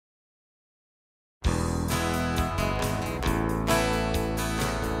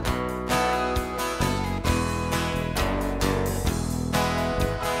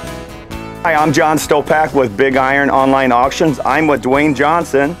Hi, I'm John Stopak with Big Iron Online Auctions. I'm with Dwayne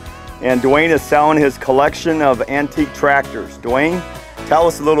Johnson, and Dwayne is selling his collection of antique tractors. Dwayne, tell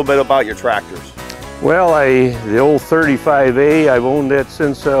us a little bit about your tractors. Well, the old 35A, I've owned that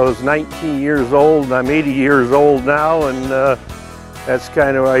since I was 19 years old, and I'm 80 years old now, and that's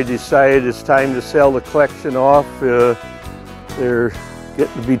kind of why I decided it's time to sell the collection off. They're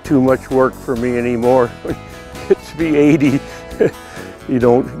getting to be too much work for me anymore. When you get to be 80, you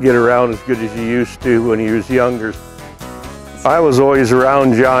don't get around as good as you used to when you was younger. I was always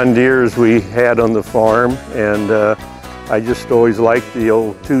around John Deere's we had on the farm, and I just always liked the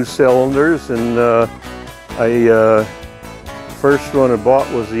old 2 cylinders, and first one I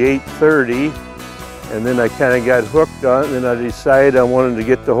bought was the 830, and then I kind of got hooked on it, and I decided I wanted to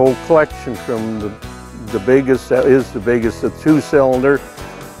get the whole collection from the biggest, that is the biggest, the 2 cylinder,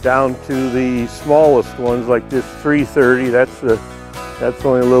 down to the smallest ones like this 330. That's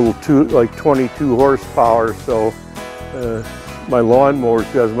only a little like 22 horsepower, so my lawnmower's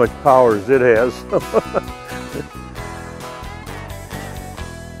got as much power as it has.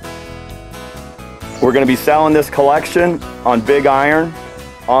 We're going to be selling this collection on Big Iron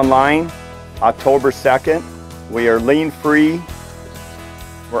online October 2nd. We are lien free.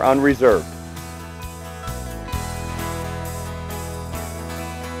 We're unreserved.